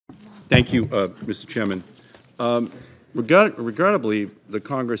Thank you, Mr. Chairman. Regrettably, the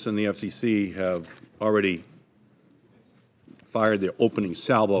Congress and the FCC have already fired their opening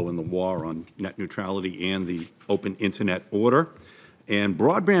salvo in the war on net neutrality and the open Internet order, and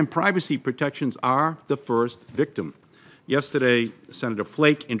broadband privacy protections are the first victim. Yesterday, Senator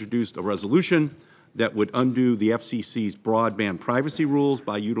Flake introduced a resolution that would undo the FCC's broadband privacy rules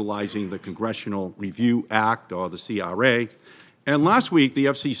by utilizing the Congressional Review Act, or the CRA. And last week, the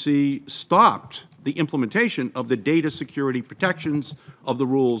FCC stopped the implementation of the data security protections of the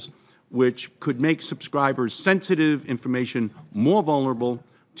rules, which could make subscribers' sensitive information more vulnerable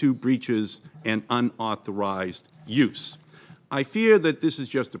to breaches and unauthorized use. I fear that this is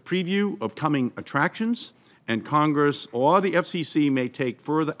just a preview of coming attractions, and Congress or the FCC may take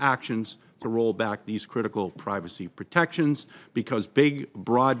further actions to roll back these critical privacy protections because big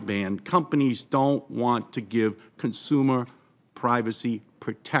broadband companies don't want to give consumer privacy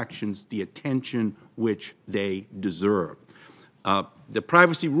protections the attention which they deserve. The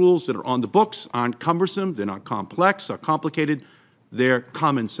privacy rules that are on the books aren't cumbersome, they're not complex or complicated, they're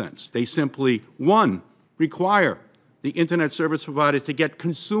common sense. They simply, one, require the Internet service provider to get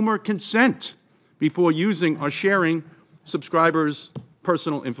consumer consent before using or sharing subscribers'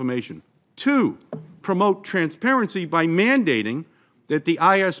 personal information. Two, promote transparency by mandating that the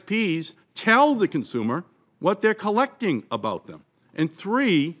ISPs tell the consumer what they're collecting about them. And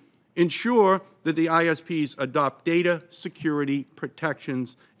three, ensure that the ISPs adopt data security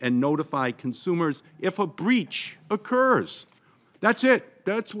protections and notify consumers if a breach occurs. That's it.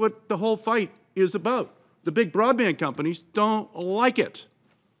 That's what the whole fight is about. The big broadband companies don't like it.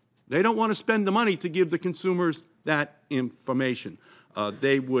 They don't want to spend the money to give the consumers that information.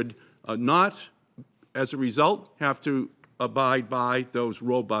 They would not, as a result, have to abide by those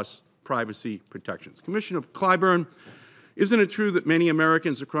robust privacy protections. Commissioner Clyburn, isn't it true that many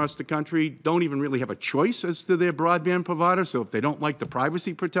Americans across the country don't even really have a choice as to their broadband provider? So if they don't like the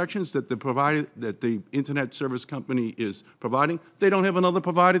privacy protections that the Internet service company is providing, they don't have another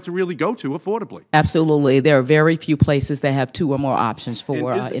provider to really go to affordably. Absolutely. There are very few places that have two or more options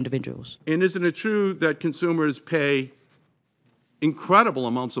for individuals. And isn't it true that consumers pay incredible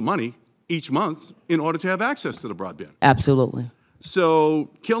amounts of money each month in order to have access to the broadband? Absolutely. So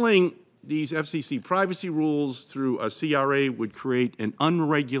killing these FCC privacy rules through a CRA would create an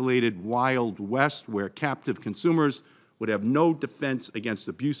unregulated Wild West where captive consumers would have no defense against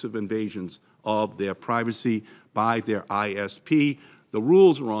abusive invasions of their privacy by their ISP. The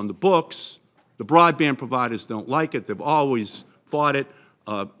rules are on the books. The broadband providers don't like it. They've always fought it.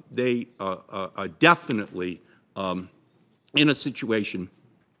 They are definitely in a situation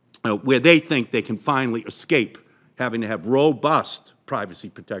where they think they can finally escape having to have robust privacy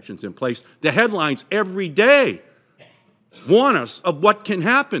protections in place. The headlines every day warn us of what can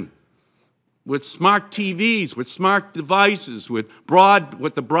happen with smart TVs, with smart devices, with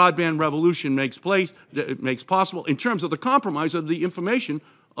what the broadband revolution makes possible in terms of the compromise of the information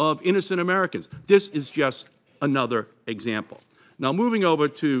of innocent Americans. This is just another example. Now, moving over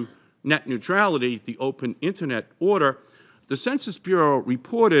to net neutrality, the open Internet order, the Census Bureau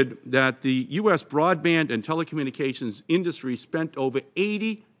reported that the U.S. broadband and telecommunications industry spent over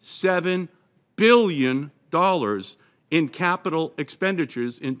 $87 billion in capital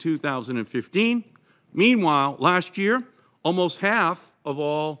expenditures in 2015. Meanwhile, last year, almost half of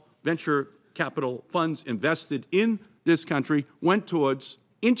all venture capital funds invested in this country went towards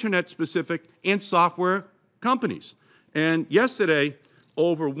Internet-specific and software companies. And yesterday,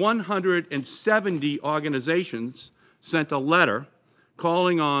 over 170 organizations sent a letter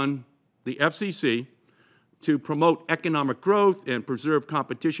calling on the FCC to promote economic growth and preserve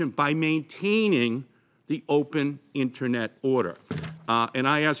competition by maintaining the open Internet order. And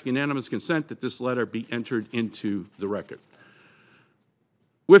I ask unanimous consent that this letter be entered into the record.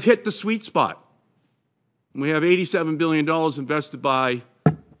 We've hit the sweet spot. We have $87 billion invested by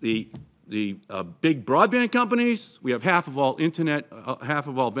the big broadband companies. We have half of all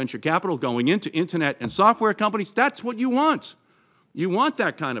venture capital going into Internet and software companies. That's what you want. You want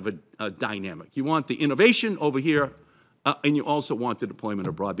that kind of a dynamic. You want the innovation over here, and you also want the deployment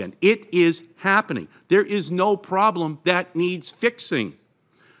of broadband. It is happening. There is no problem that needs fixing.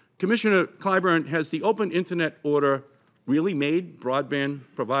 Commissioner Clyburn, has the open Internet order really made broadband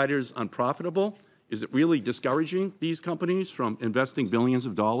providers unprofitable? Is it really discouraging these companies from investing billions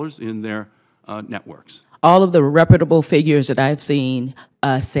of dollars in their networks? All of the reputable figures that I've seen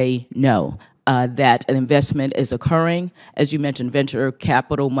say no. that an investment is occurring. As you mentioned, venture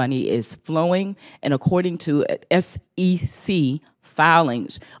capital money is flowing, and according to SEC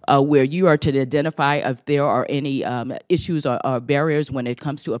filings, where you are to identify if there are any issues or barriers when it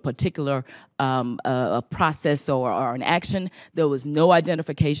comes to a particular a process or an action, there was no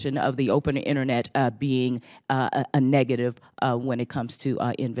identification of the open internet being a negative when it comes to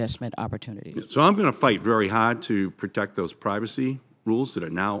investment opportunities. So I'm going to fight very hard to protect those privacy rules that are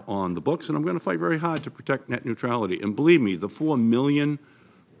now on the books, and I'm going to fight very hard to protect net neutrality. And believe me, the 4 million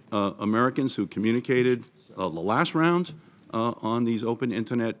Americans who communicated the last round on these open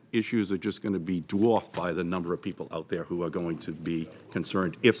internet issues are just going to be dwarfed by the number of people out there who are going to be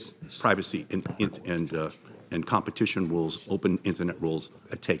concerned if privacy and competition rules, open internet rules,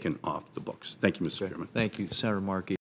 are taken off the books. Thank you, Mr. Chairman. Thank you, Senator Markey.